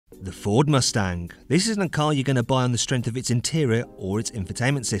The Ford Mustang. This isn't a car you're going to buy on the strength of its interior or its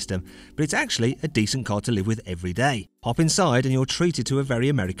infotainment system, but it's actually a decent car to live with every day. Hop inside and you're treated to a very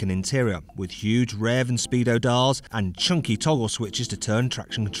American interior, with huge rev and speedo dials and chunky toggle switches to turn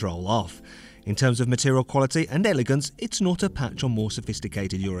traction control off. In terms of material quality and elegance, it's not a patch on more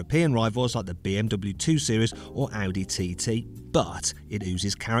sophisticated European rivals like the BMW 2 Series or Audi TT, but it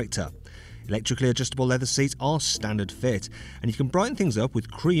oozes character. Electrically adjustable leather seats are standard fit, and you can brighten things up with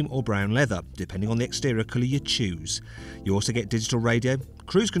cream or brown leather, depending on the exterior colour you choose. You also get digital radio,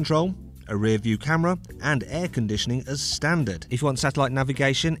 cruise control, a rear view camera and air conditioning as standard. If you want satellite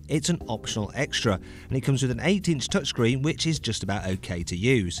navigation, it's an optional extra, and it comes with an 8-inch touchscreen which is just about okay to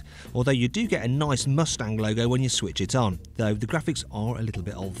use. Although you do get a nice Mustang logo when you switch it on, though the graphics are a little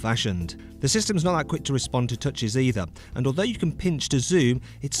bit old-fashioned. The system's not that quick to respond to touches either, and although you can pinch to zoom,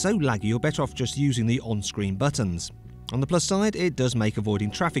 it's so laggy you're better off just using the on-screen buttons. On the plus side, it does make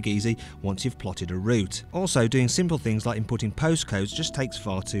avoiding traffic easy once you've plotted a route. Also, doing simple things like inputting postcodes just takes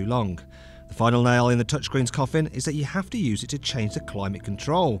far too long. The final nail in the touchscreen's coffin is that you have to use it to change the climate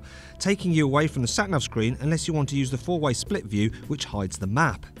control, taking you away from the sat-nav screen unless you want to use the 4-way split view which hides the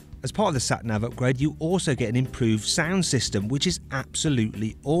map. As part of the sat-nav upgrade, you also get an improved sound system, which is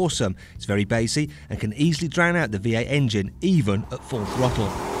absolutely awesome. It's very bassy and can easily drown out the V8 engine, even at full throttle.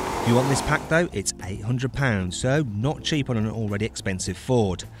 If you want this pack though, it's £800, so not cheap on an already expensive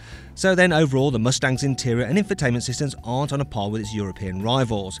Ford. So then overall, the Mustang's interior and infotainment systems aren't on a par with its European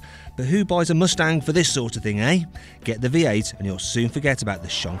rivals. But who buys a Mustang for this sort of thing, eh? Get the V8 and you'll soon forget about the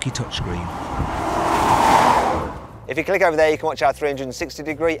shonky touchscreen. If you click over there, you can watch our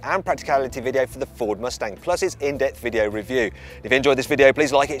 360-degree and practicality video for the Ford Mustang, plus its in-depth video review. If you enjoyed this video,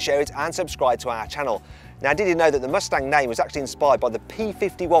 please like it, share it and subscribe to our channel. Now, did you know that the Mustang name was actually inspired by the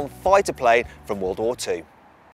P-51 fighter plane from World War II?